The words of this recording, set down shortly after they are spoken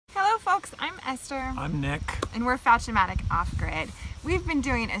folks, I'm Esther. I'm Nick. And we're Fauchematic Off-Grid. We've been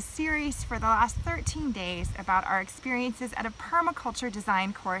doing a series for the last 13 days about our experiences at a permaculture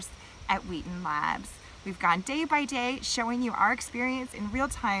design course at Wheaton Labs. We've gone day by day showing you our experience in real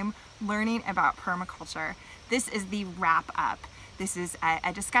time learning about permaculture. This is the wrap up. This is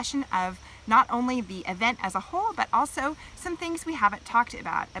a discussion of not only the event as a whole, but also some things we haven't talked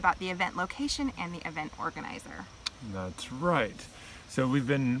about the event location and the event organizer. That's right. So we've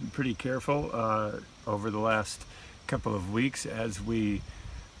been pretty careful over the last couple of weeks as we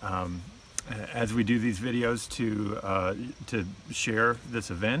do these videos to share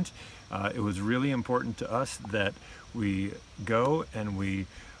this event. It was really important to us that we go and we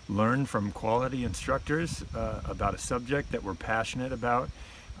learn from quality instructors about a subject that we're passionate about,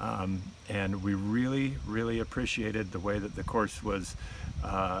 and we really appreciated the way that the course was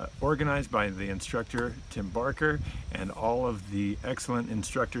organized by the instructor Tim Barker and all of the excellent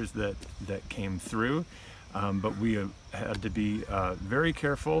instructors that came through, but we had to be very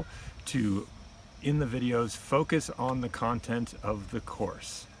careful to, in the videos, focus on the content of the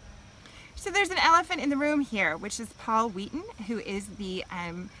course. So there's an elephant in the room here, which is Paul Wheaton, who is the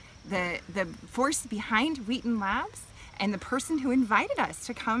force behind Wheaton Labs and the person who invited us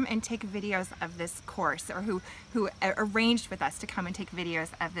to come and take videos of this course, or who arranged with us to come and take videos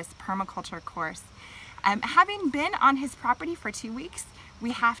of this permaculture course. Having been on his property for 2 weeks,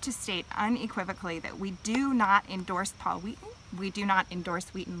 we have to state unequivocally that we do not endorse Paul Wheaton. We do not endorse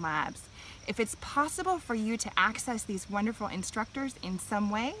Wheaton Labs. If it's possible for you to access these wonderful instructors in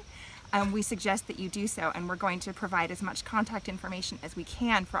some way, we suggest that you do so, and we're going to provide as much contact information as we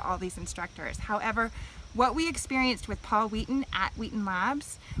can for all these instructors. However, what we experienced with Paul Wheaton at Wheaton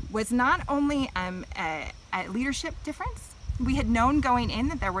Labs was not only a leadership difference. We had known going in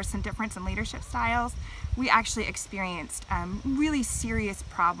that there were some difference in leadership styles. We actually experienced really serious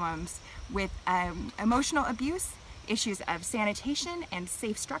problems with emotional abuse, issues of sanitation and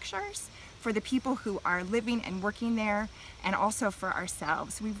safe structures for the people who are living and working there, and also for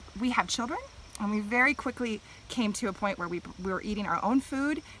ourselves. We have children, and we very quickly came to a point where we were eating our own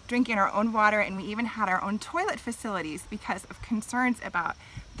food, drinking our own water, and we even had our own toilet facilities because of concerns about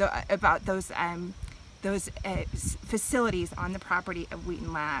those facilities on the property of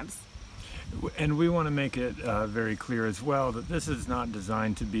Wheaton Labs. And we want to make it very clear as well that this is not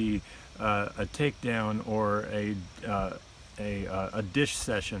designed to be a takedown or a dish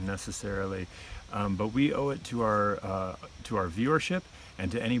session necessarily, but we owe it to our viewership and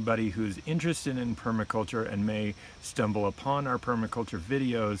to anybody who's interested in permaculture and may stumble upon our permaculture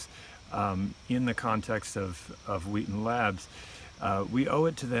videos in the context of Wheaton Labs. We owe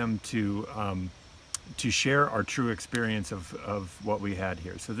it to them to share our true experience of what we had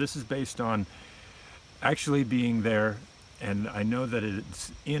here. So this is based on actually being there, and I know that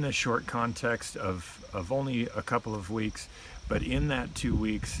it's in a short context of only a couple of weeks, but in that 2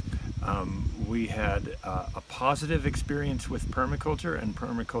 weeks we had a positive experience with permaculture and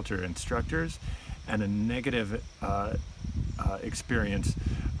permaculture instructors, and a negative experience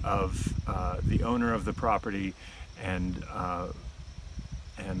of the owner of the property, and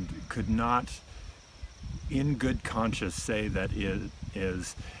could not in good conscience say that it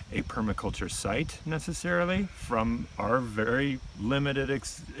is a permaculture site necessarily from our very limited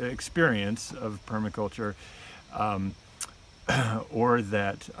experience of permaculture, or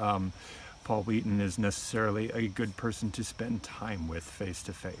that Paul Wheaton is necessarily a good person to spend time with face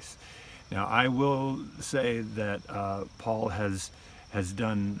to face. Now, I will say that Paul has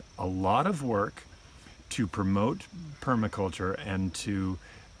done a lot of work to promote permaculture and to,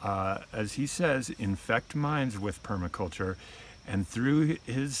 as he says, infect minds with permaculture, and through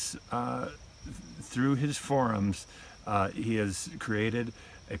his forums, he has created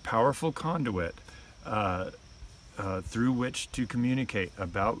a powerful conduit through which to communicate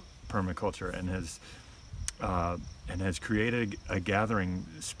about permaculture, and has created a gathering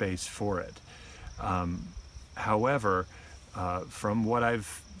space for it. However, from what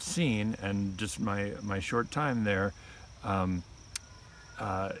I've seen and just my short time there,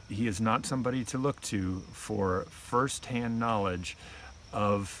 he is not somebody to look to for first-hand knowledge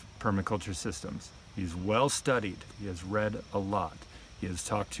of permaculture systems. He's well studied, he has read a lot, he has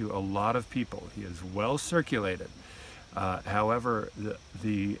talked to a lot of people, he is well circulated. However,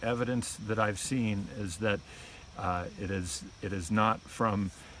 the evidence that I've seen is that it is not from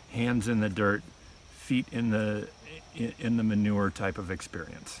hands in the dirt, feet in the manure type of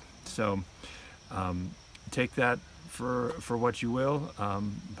experience. So take that for what you will,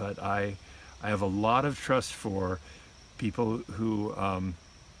 but I have a lot of trust for people who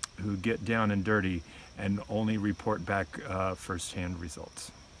get down and dirty and only report back first-hand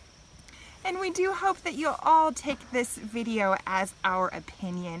results. And we do hope that you'll all take this video as our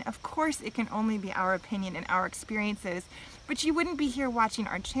opinion. Of course, it can only be our opinion and our experiences, but you wouldn't be here watching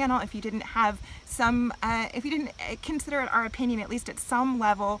our channel if you didn't have some, if you didn't consider it our opinion, at least at some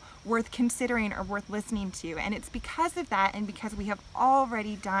level, worth considering or worth listening to. And it's because of that, and because we have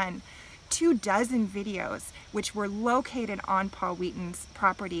already done 24 videos which were located on Paul Wheaton's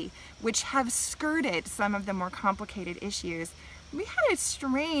property, which have skirted some of the more complicated issues. We had a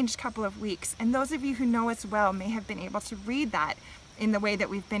strange couple of weeks, and those of you who know us well may have been able to read that in the way that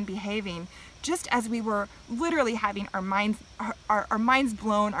we've been behaving, just as we were literally having our minds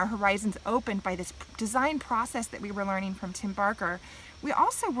blown, our horizons opened by this design process that we were learning from Tim Barker. We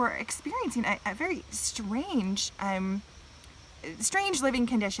also were experiencing a very strange living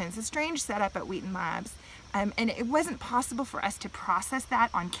conditions, a strange setup at Wheaton Labs. And it wasn't possible for us to process that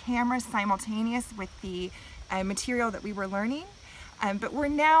on camera simultaneous with the material that we were learning. But we're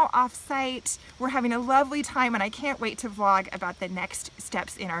now off-site, we're having a lovely time, and I can't wait to vlog about the next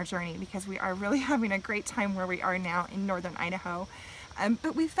steps in our journey, because we are really having a great time where we are now in northern Idaho.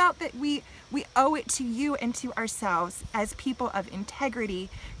 But we felt that we owe it to you and to ourselves as people of integrity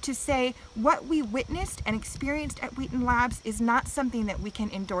to say what we witnessed and experienced at Wheaton Labs is not something that we can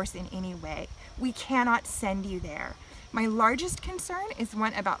endorse in any way. We cannot send you there. My largest concern is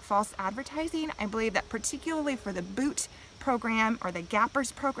one about false advertising. I believe that particularly for the BOOT program or the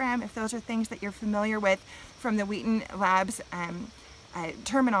GAPPERS program, if those are things that you're familiar with from the Wheaton Labs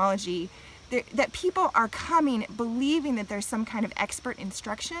terminology, that people are coming believing that there's some kind of expert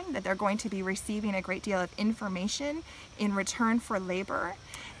instruction, that they're going to be receiving a great deal of information in return for labor.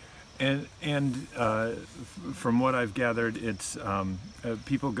 And from what I've gathered, it's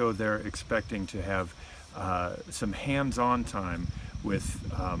people go there expecting to have some hands-on time with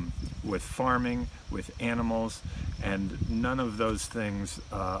farming, with animals, and none of those things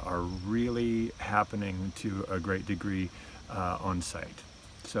are really happening to a great degree on site.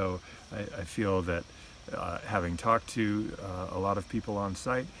 So I feel that having talked to a lot of people on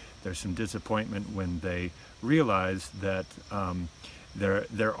site, there's some disappointment when they realize that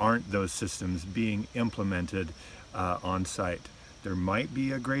there aren't those systems being implemented on site. There might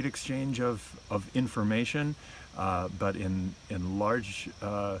be a great exchange of information, but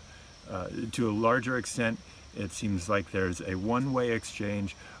to a larger extent, it seems like there's a one-way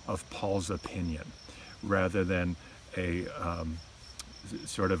exchange of Paul's opinion, rather than a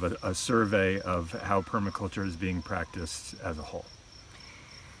sort of a survey of how permaculture is being practiced as a whole.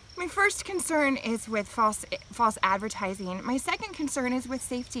 My first concern is with false advertising. My second concern is with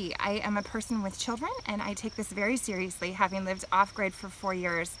safety. I am a person with children, and I take this very seriously, having lived off-grid for 4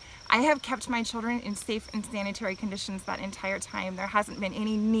 years. I have kept my children in safe and sanitary conditions that entire time. There hasn't been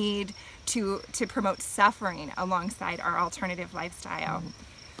any need to promote suffering alongside our alternative lifestyle.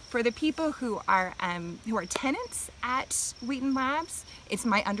 For the people who are tenants at Wheaton Labs, it's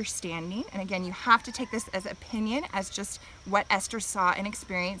my understanding, and again, you have to take this as opinion, as just what Esther saw and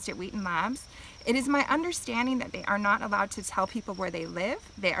experienced at Wheaton Labs. It is my understanding that they are not allowed to tell people where they live.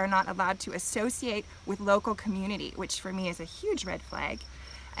 They are not allowed to associate with local community, which for me is a huge red flag.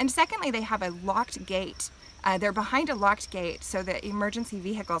 And secondly, they have a locked gate. They're behind a locked gate so that emergency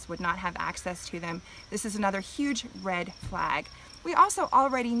vehicles would not have access to them. This is another huge red flag. We also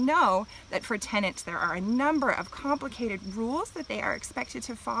already know that for tenants there are a number of complicated rules that they are expected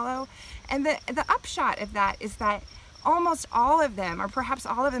to follow, and the upshot of that is that almost all of them, or perhaps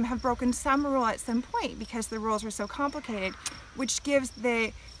all of them, have broken some rule at some point because the rules are so complicated, which gives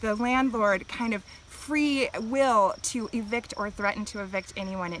the landlord kind of free will to evict or threaten to evict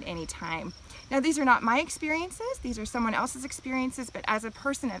anyone at any time. Now, these are not my experiences, these are someone else's experiences, but as a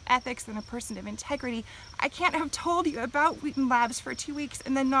person of ethics and a person of integrity, I can't have told you about Wheaton Labs for 2 weeks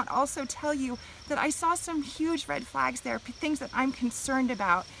and then not also tell you that I saw some huge red flags there, things that I'm concerned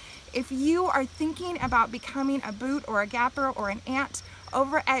about. If you are thinking about becoming a boot or a gapper or an ant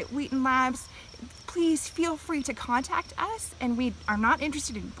over at Wheaton Labs, please feel free to contact us, and we are not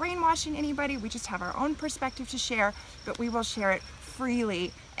interested in brainwashing anybody. We just have our own perspective to share, but we will share it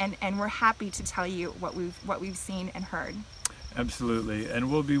freely, and we're happy to tell you what we've seen and heard. Absolutely,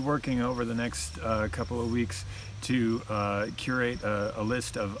 and we'll be working over the next couple of weeks to curate a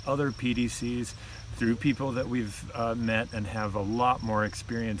list of other PDCs through people that we've met and have a lot more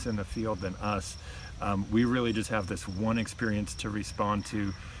experience in the field than us. We really just have this one experience to respond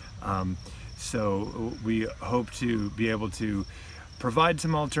to. So we hope to be able to provide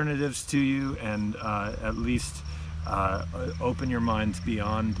some alternatives to you, and at least open your minds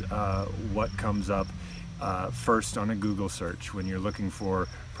beyond what comes up first on a Google search when you're looking for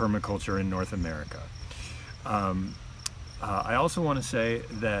permaculture in North America. I also want to say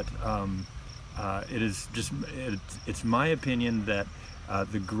that it's my opinion that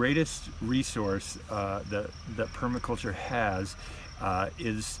the greatest resource that permaculture has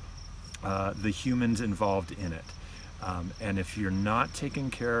is the humans involved in it. And if you're not taking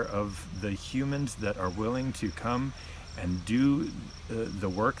care of the humans that are willing to come and do the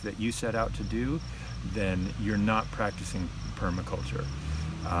work that you set out to do, then you're not practicing permaculture.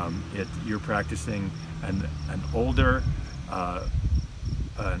 You're practicing an older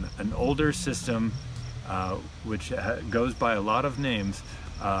system which goes by a lot of names,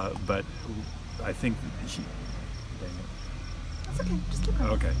 but I think That's okay, just keep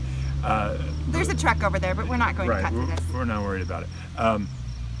going. okay. There's a truck over there, but we're not going to cut through this. We're not worried about it.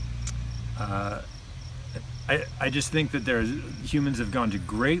 I just think that humans have gone to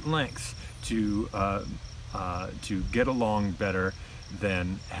great lengths to get along better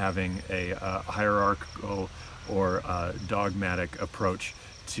than having a hierarchical or dogmatic approach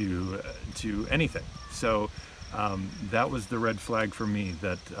to anything. So that was the red flag for me,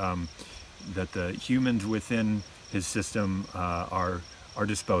 that the humans within his system are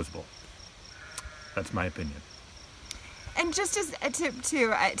disposable. That's my opinion. And just as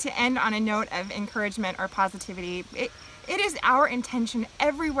to end on a note of encouragement or positivity, it is our intention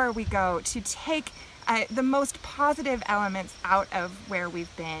everywhere we go to take the most positive elements out of where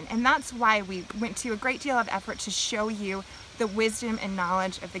we've been. And that's why we went to a great deal of effort to show you the wisdom and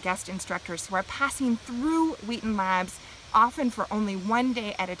knowledge of the guest instructors who are passing through Wheaton Labs, often for only one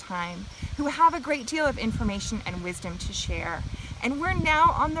day at a time, who have a great deal of information and wisdom to share. And we're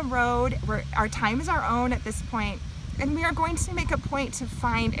now on the road, our time is our own at this point, and we are going to make a point to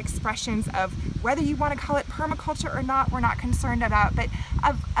find expressions of, whether you want to call it permaculture or not, we're not concerned about, but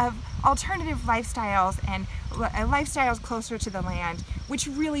of alternative lifestyles and lifestyles closer to the land, which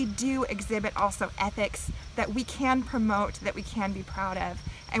really do exhibit also ethics that we can promote, that we can be proud of.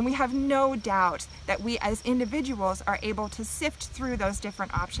 And we have no doubt that we as individuals are able to sift through those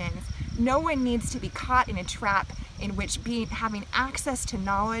different options. No one needs to be caught in a trap in which having access to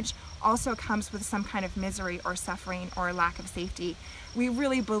knowledge also comes with some kind of misery or suffering or lack of safety. We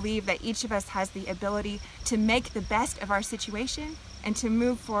really believe that each of us has the ability to make the best of our situation and to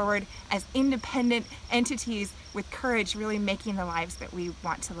move forward as independent entities with courage, really making the lives that we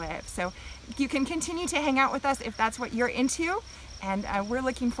want to live. So you can continue to hang out with us if that's what you're into, and we're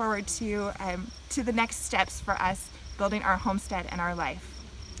looking forward to the next steps for us building our homestead and our life.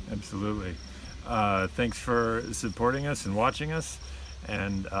 Absolutely. Thanks for supporting us and watching us,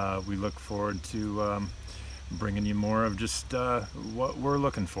 and we look forward to bringing you more of just what we're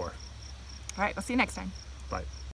looking for. All right, we'll see you next time. Bye.